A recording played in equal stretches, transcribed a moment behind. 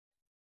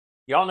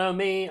Y'all know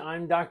me,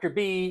 I'm Dr.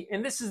 B,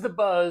 and this is the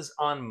buzz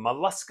on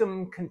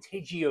Molluscum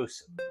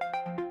Contagiosum.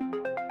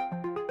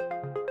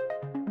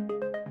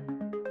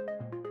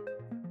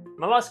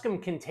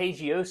 Molluscum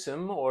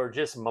Contagiosum, or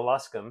just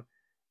molluscum,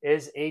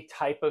 is a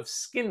type of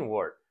skin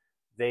wart.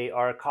 They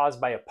are caused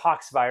by a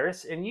pox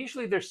virus, and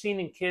usually they're seen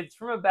in kids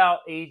from about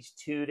age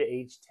 2 to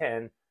age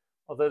 10,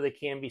 although they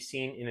can be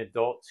seen in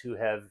adults who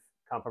have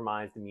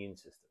compromised immune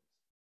systems.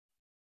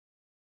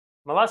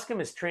 Molluscum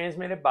is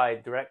transmitted by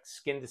direct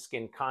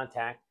skin-to-skin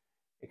contact.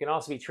 It can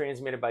also be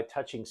transmitted by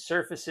touching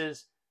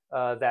surfaces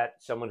that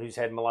someone who's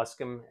had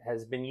molluscum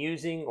has been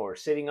using or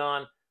sitting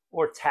on,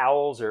 or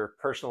towels or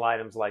personal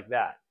items like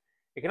that.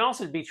 It can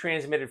also be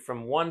transmitted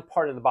from one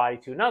part of the body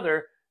to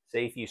another.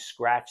 Say if you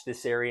scratch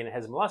this area and it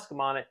has molluscum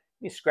on it,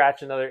 you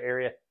scratch another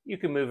area, you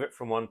can move it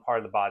from one part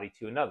of the body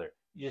to another.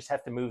 You just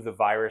have to move the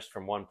virus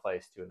from one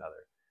place to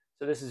another.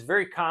 So this is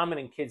very common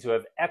in kids who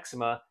have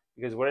eczema,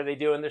 because what are they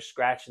doing? They're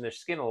scratching their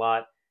skin a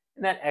lot,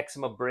 and that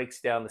eczema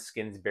breaks down the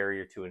skin's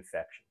barrier to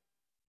infection.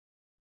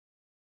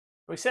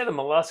 We said the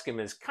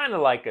molluscum is kind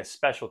of like a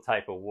special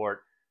type of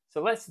wart, so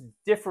let's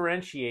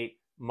differentiate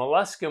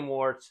molluscum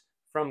warts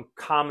from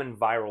common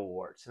viral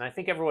warts. And I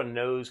think everyone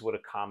knows what a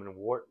common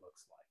wart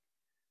looks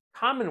like.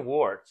 Common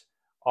warts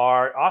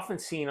are often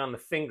seen on the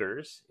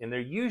fingers, and they're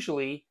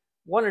usually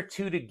one or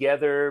two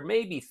together,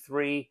 maybe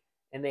three,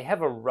 and they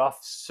have a rough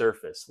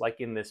surface,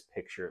 like in this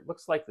picture. It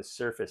looks like the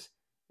surface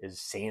is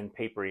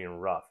sandpapery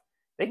and rough.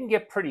 They can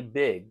get pretty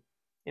big,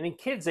 and in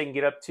kids they can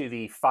get up to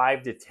the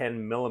 5 to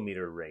 10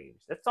 millimeter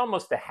range. That's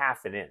almost a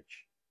half an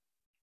inch.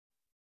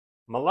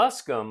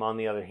 Molluscum, on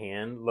the other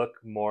hand, look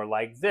more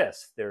like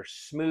this. They're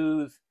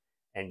smooth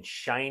and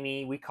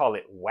shiny. We call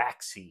it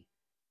waxy.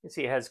 You can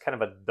see it has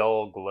kind of a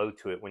dull glow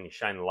to it when you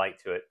shine the light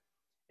to it.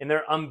 And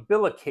they're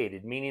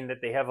umbilicated, meaning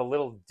that they have a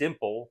little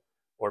dimple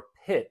or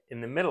pit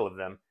in the middle of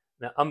them.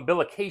 Now,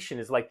 umbilication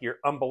is like your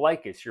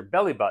umbilicus, your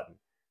belly button.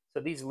 So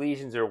these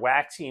lesions are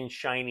waxy and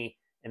shiny,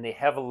 and they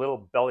have a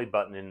little belly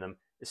button in them.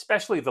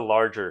 Especially the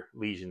larger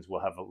lesions will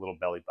have a little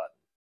belly button.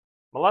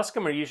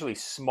 Molluscum are usually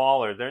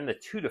smaller. They're in the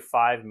 2 to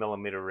 5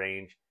 millimeter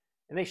range,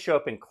 and they show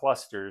up in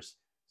clusters,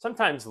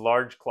 sometimes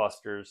large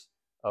clusters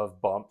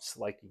of bumps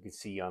like you can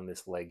see on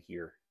this leg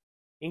here.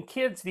 In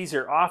kids, these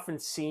are often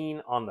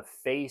seen on the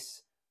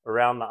face,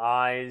 around the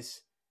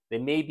eyes. They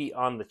may be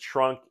on the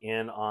trunk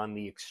and on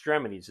the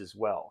extremities as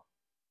well.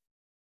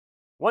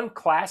 One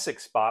classic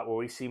spot where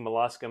we see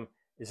molluscum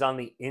is on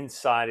the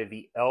inside of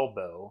the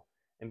elbow.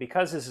 And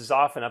because this is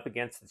often up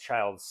against the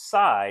child's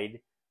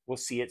side, we'll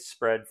see it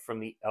spread from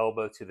the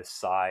elbow to the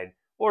side,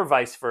 or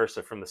vice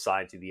versa, from the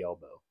side to the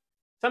elbow.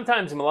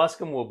 Sometimes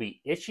molluscum will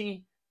be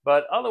itchy,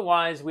 but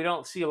otherwise we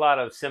don't see a lot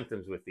of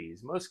symptoms with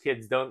these. Most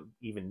kids don't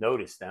even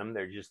notice them.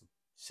 They're just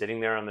sitting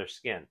there on their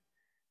skin.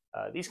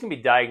 These can be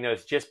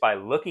diagnosed just by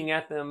looking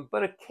at them,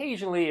 but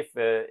occasionally if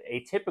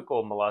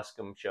atypical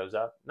molluscum shows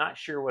up, not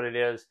sure what it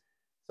is,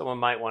 someone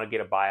might want to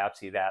get a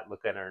biopsy of that,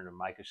 look at it under a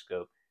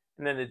microscope,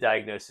 and then the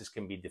diagnosis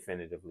can be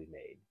definitively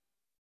made.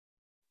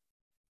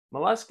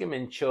 Molluscum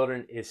in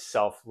children is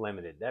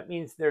self-limited. That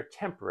means they're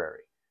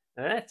temporary.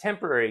 Now that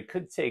temporary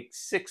could take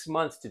 6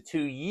 months to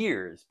 2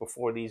 years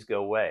before these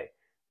go away.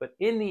 But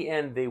in the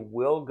end, they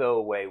will go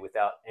away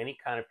without any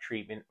kind of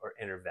treatment or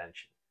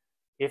intervention.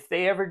 If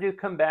they ever do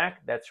come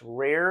back, that's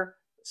rare.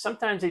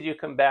 Sometimes they do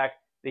come back.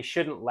 They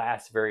shouldn't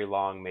last very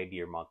long,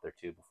 maybe a month or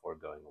two before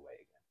going away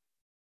again.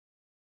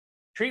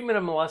 Treatment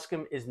of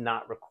molluscum is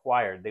not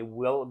required. They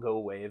will go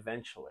away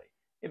eventually.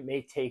 It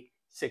may take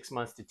 6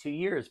 months to 2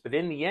 years, but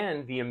in the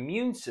end, the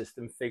immune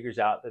system figures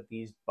out that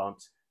these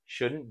bumps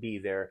shouldn't be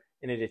there,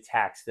 and it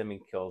attacks them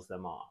and kills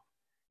them off.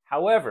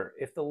 However,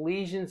 if the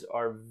lesions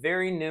are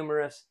very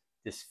numerous,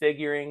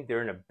 disfiguring,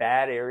 they're in a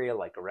bad area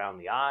like around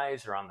the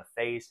eyes or on the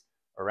face,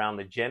 around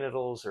the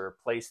genitals, or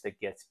a place that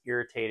gets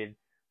irritated,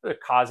 they're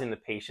causing the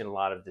patient a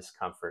lot of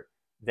discomfort,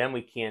 then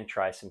we can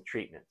try some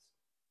treatments.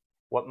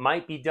 What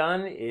might be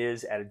done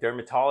is at a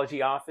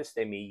dermatology office,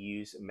 they may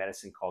use a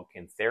medicine called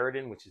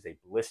cantharidin, which is a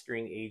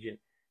blistering agent,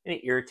 and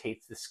it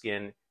irritates the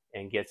skin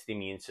and gets the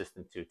immune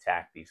system to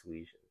attack these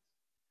lesions.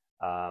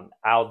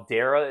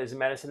 Aldera is a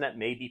medicine that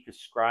may be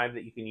prescribed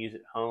that you can use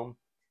at home.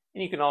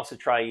 And you can also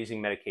try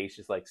using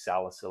medications like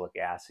salicylic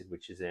acid,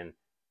 which is in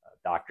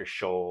Dr.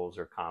 Scholl's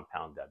or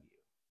Compound W.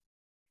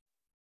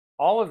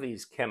 All of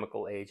these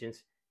chemical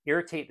agents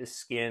irritate the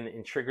skin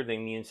and trigger the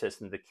immune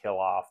system to kill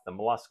off the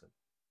molluscum.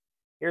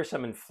 Here's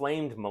some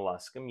inflamed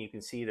molluscum. You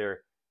can see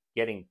they're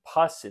getting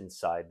pus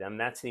inside them.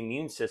 That's the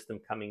immune system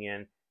coming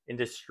in and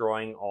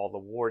destroying all the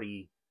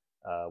warty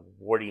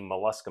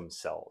molluscum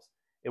cells.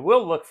 It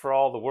will look for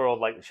all the world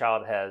like the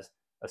child has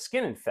a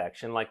skin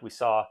infection, like we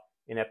saw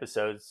in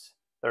episodes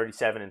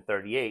 37 and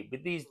 38,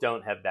 but these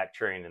don't have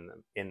bacteria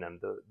in them.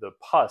 The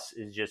pus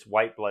is just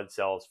white blood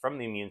cells from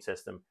the immune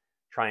system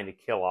trying to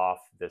kill off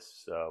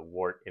this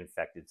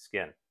wart-infected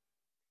skin.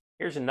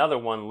 Here's another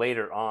one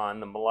later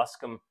on. The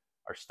molluscum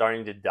are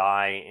starting to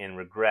die and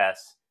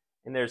regress,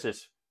 and there's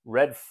this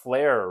red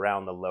flare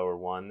around the lower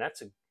one.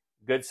 That's a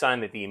good sign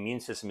that the immune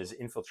system is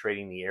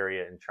infiltrating the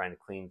area and trying to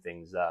clean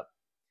things up.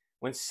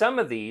 When some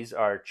of these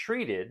are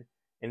treated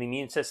and the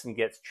immune system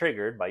gets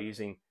triggered by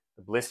using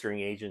the blistering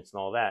agents and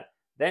all that,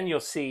 then you'll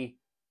see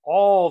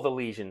all the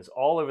lesions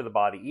all over the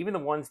body, even the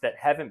ones that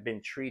haven't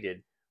been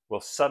treated, will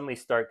suddenly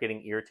start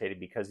getting irritated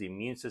because the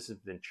immune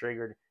system's been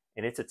triggered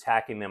and it's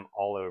attacking them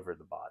all over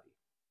the body.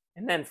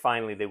 And then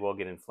finally, they will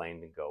get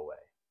inflamed and go away.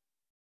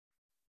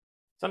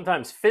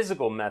 Sometimes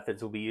physical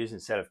methods will be used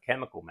instead of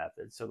chemical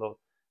methods. So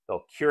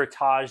they'll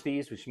curettage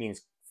these, which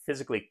means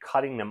physically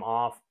cutting them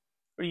off,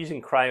 or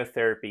using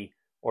cryotherapy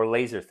or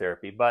laser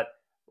therapy. But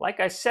like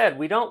I said,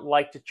 we don't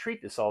like to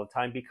treat this all the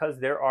time because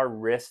there are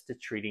risks to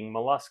treating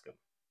molluscum.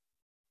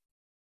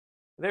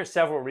 There are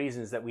several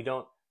reasons that we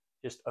don't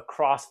just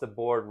across the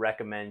board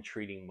recommend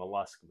treating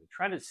molluscum. We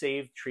try to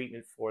save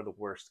treatment for the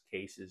worst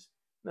cases,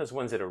 those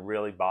ones that are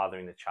really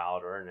bothering the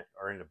child or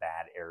in a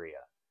bad area.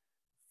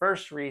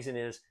 First reason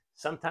is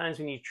sometimes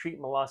when you treat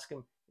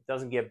molluscum, it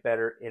doesn't get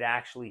better, it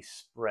actually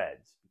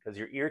spreads because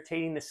you're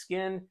irritating the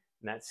skin,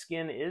 and that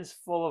skin is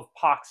full of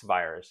pox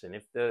virus. And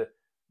if the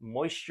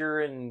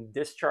moisture and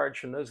discharge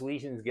from those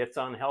lesions gets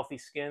on healthy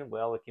skin,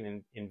 well, it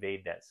can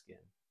invade that skin.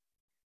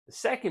 The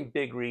second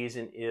big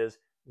reason is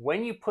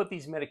when you put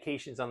these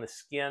medications on the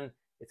skin,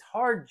 it's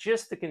hard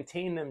just to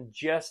contain them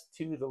just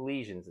to the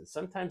lesions. And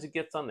sometimes it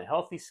gets on the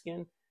healthy skin.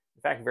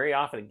 In fact, very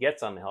often it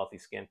gets on the healthy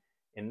skin.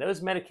 And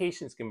those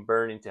medications can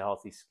burn into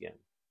healthy skin.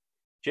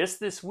 Just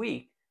this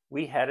week,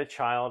 we had a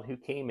child who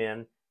came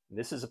in.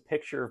 This is a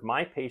picture of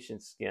my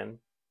patient's skin.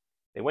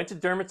 They went to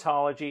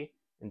dermatology,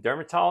 and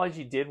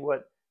dermatology did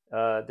what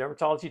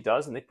dermatology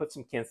does, and they put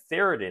some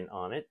cantharidin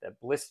on it, that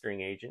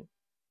blistering agent.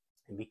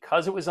 And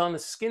because it was on the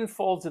skin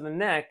folds of the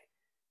neck,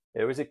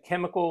 there was a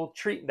chemical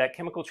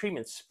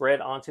treatment spread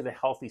onto the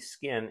healthy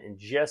skin and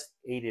just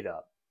ate it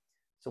up.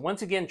 So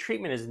once again,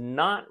 treatment is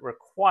not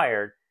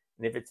required,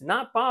 and if it's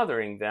not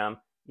bothering them,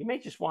 you may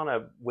just want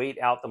to wait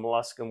out the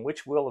molluscum,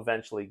 which will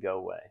eventually go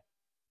away.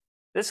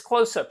 This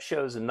close-up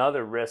shows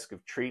another risk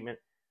of treatment,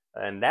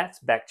 and that's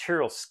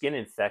bacterial skin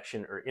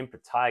infection, or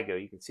impetigo.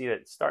 You can see that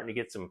it's starting to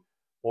get some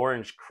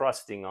orange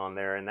crusting on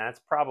there, and that's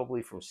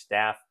probably from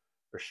staph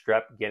or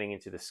strep getting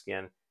into the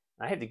skin.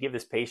 I had to give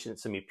this patient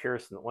some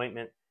epiricin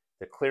ointment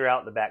to clear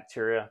out the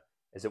bacteria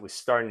as it was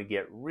starting to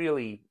get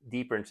really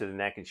deeper into the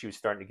neck and she was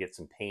starting to get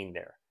some pain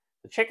there.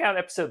 So check out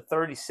episode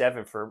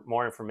 37 for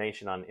more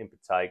information on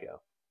impetigo.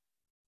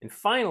 And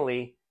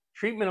finally,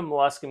 treatment of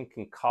molluscum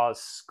can cause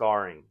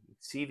scarring. You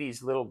see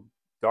these little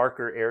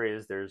darker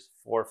areas, there's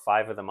 4 or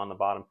 5 of them on the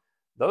bottom.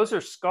 Those are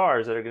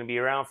scars that are going to be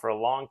around for a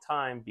long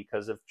time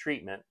because of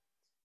treatment.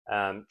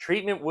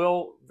 Treatment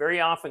will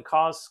very often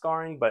cause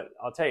scarring, but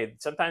I'll tell you,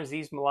 sometimes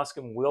these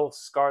molluscum will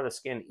scar the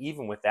skin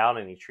even without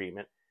any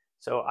treatment.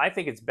 So I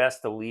think it's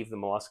best to leave the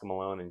molluscum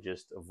alone and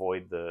just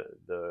avoid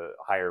the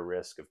higher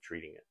risk of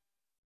treating it.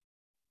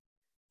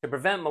 To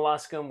prevent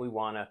molluscum, we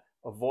want to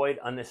avoid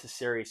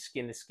unnecessary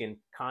skin-to-skin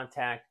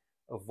contact,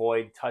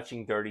 avoid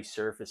touching dirty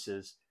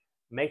surfaces.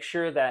 Make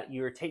sure that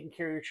you're taking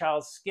care of your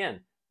child's skin,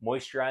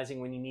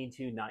 moisturizing when you need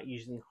to, not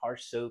using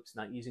harsh soaps,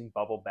 not using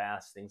bubble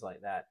baths, things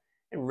like that,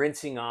 and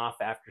rinsing off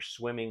after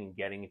swimming and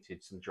getting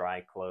into some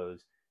dry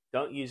clothes.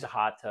 Don't use a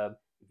hot tub.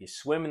 If you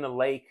swim in the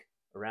lake,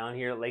 around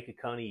here at Lake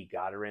Oconee, you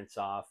got to rinse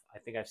off. I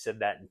think I've said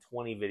that in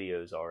 20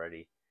 videos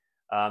already.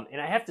 And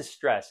I have to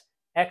stress,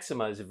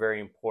 eczema is a very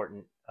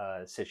important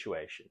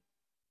situation.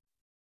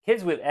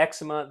 Kids with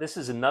eczema, this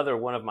is another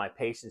one of my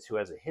patients who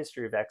has a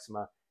history of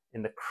eczema.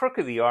 In the crook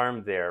of the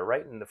arm there,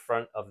 right in the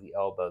front of the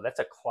elbow, that's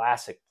a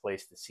classic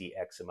place to see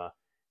eczema.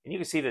 And you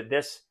can see that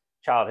this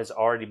child has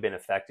already been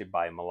affected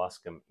by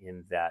molluscum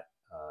in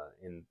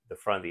the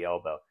front of the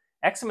elbow.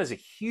 Eczema is a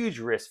huge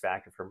risk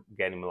factor for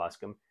getting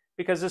molluscum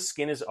because the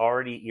skin is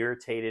already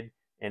irritated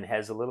and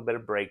has a little bit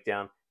of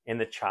breakdown, and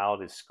the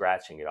child is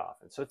scratching it off.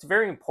 And so it's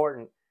very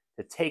important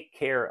to take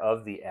care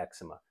of the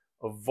eczema.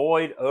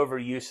 Avoid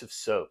overuse of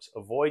soaps.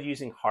 Avoid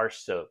using harsh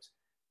soaps.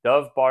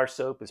 Dove bar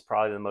soap is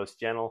probably the most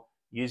gentle.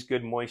 Use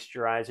good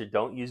moisturizer.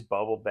 Don't use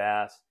bubble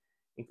baths.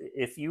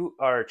 If you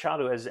are a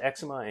child who has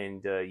eczema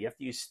and you have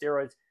to use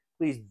steroids,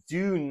 please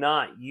do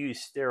not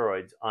use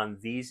steroids on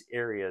these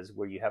areas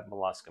where you have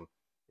molluscum.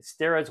 The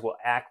steroids will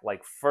act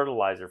like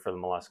fertilizer for the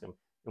molluscum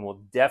and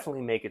will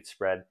definitely make it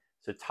spread.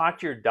 So talk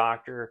to your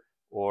doctor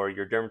or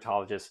your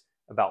dermatologist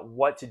about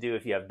what to do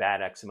if you have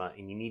bad eczema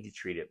and you need to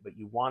treat it, but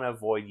you want to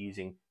avoid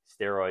using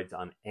steroids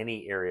on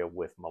any area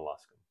with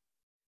molluscum.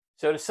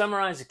 So to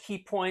summarize the key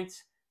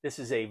points, this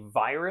is a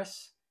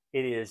virus.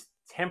 It is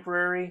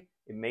temporary.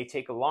 It may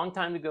take a long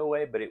time to go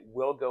away, but it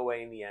will go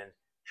away in the end.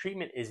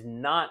 Treatment is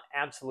not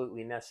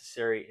absolutely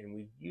necessary, and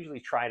we usually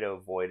try to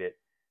avoid it.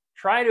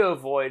 Try to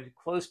avoid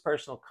close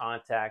personal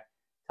contact,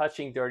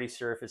 touching dirty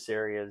surface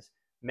areas.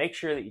 Make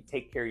sure that you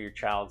take care of your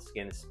child's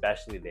skin,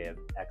 especially if they have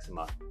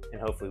eczema, and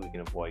hopefully we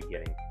can avoid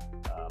getting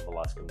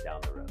molluscum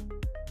down the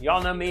road.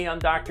 Y'all know me, I'm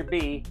Dr.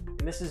 B, and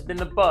this has been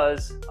The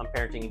Buzz on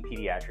Parenting in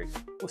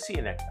Pediatrics. We'll see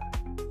you next time.